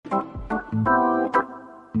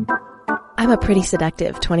I'm a pretty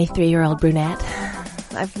seductive 23-year-old brunette.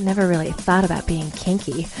 I've never really thought about being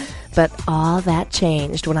kinky, but all that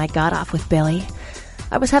changed when I got off with Billy.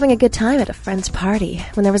 I was having a good time at a friend's party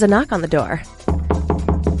when there was a knock on the door.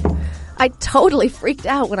 I totally freaked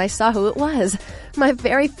out when I saw who it was. My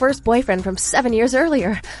very first boyfriend from 7 years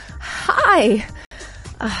earlier. Hi!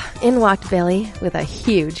 In walked Billy with a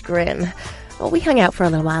huge grin. Well, we hung out for a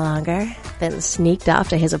little while longer, then sneaked off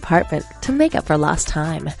to his apartment to make up for lost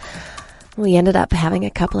time. We ended up having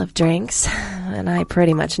a couple of drinks, and I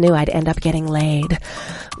pretty much knew I'd end up getting laid.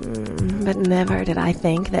 But never did I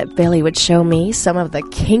think that Billy would show me some of the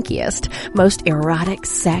kinkiest, most erotic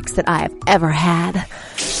sex that I have ever had.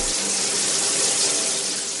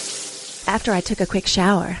 After I took a quick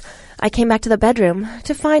shower, I came back to the bedroom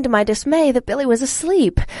to find to my dismay that Billy was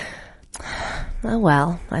asleep. Oh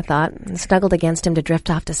well, I thought, and snuggled against him to drift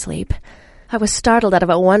off to sleep. I was startled out of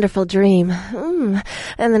a wonderful dream, and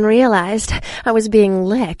then realized I was being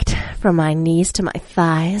licked from my knees to my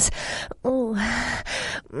thighs.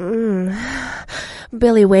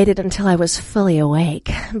 Billy waited until I was fully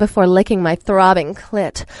awake before licking my throbbing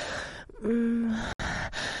clit.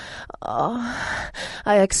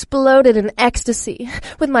 I exploded in ecstasy,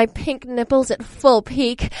 with my pink nipples at full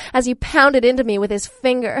peak, as he pounded into me with his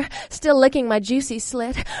finger, still licking my juicy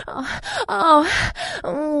slit.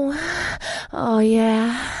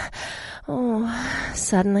 Yeah.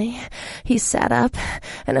 Suddenly, he sat up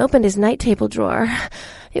and opened his night table drawer.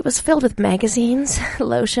 It was filled with magazines,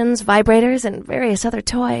 lotions, vibrators, and various other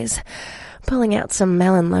toys. Pulling out some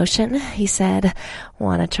melon lotion, he said,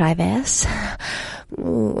 "Want to try this?"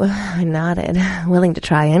 I nodded, willing to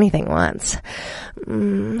try anything once.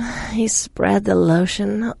 He spread the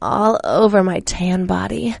lotion all over my tan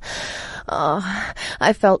body.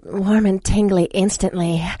 I felt warm and tingly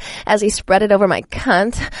instantly as he spread it over my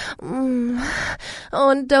cunt.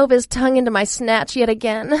 And dove his tongue into my snatch yet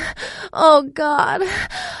again. Oh, God.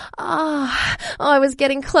 I was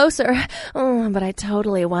getting closer. But I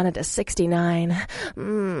totally wanted a 69.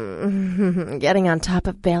 Getting on top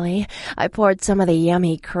of Billy, I poured some of the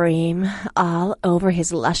yummy cream all over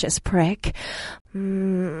his luscious prick.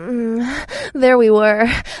 There we were,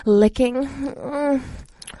 licking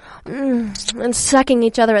and sucking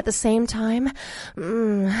each other at the same time.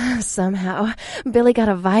 Somehow, Billy got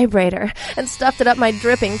a vibrator and stuffed it up my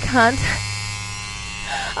dripping cunt.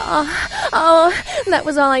 That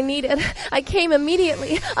was all I needed. I came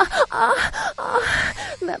immediately.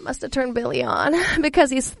 That must have turned Billy on,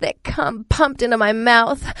 because his thick cum pumped into my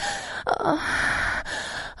mouth.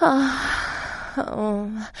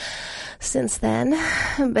 Since then,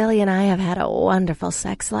 Billy and I have had a wonderful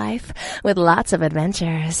sex life with lots of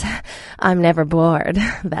adventures. I'm never bored,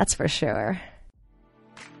 that's for sure.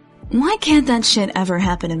 Why can't that shit ever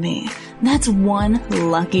happen to me? That's one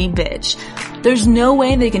lucky bitch. There's no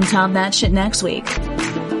way they can top that shit next week.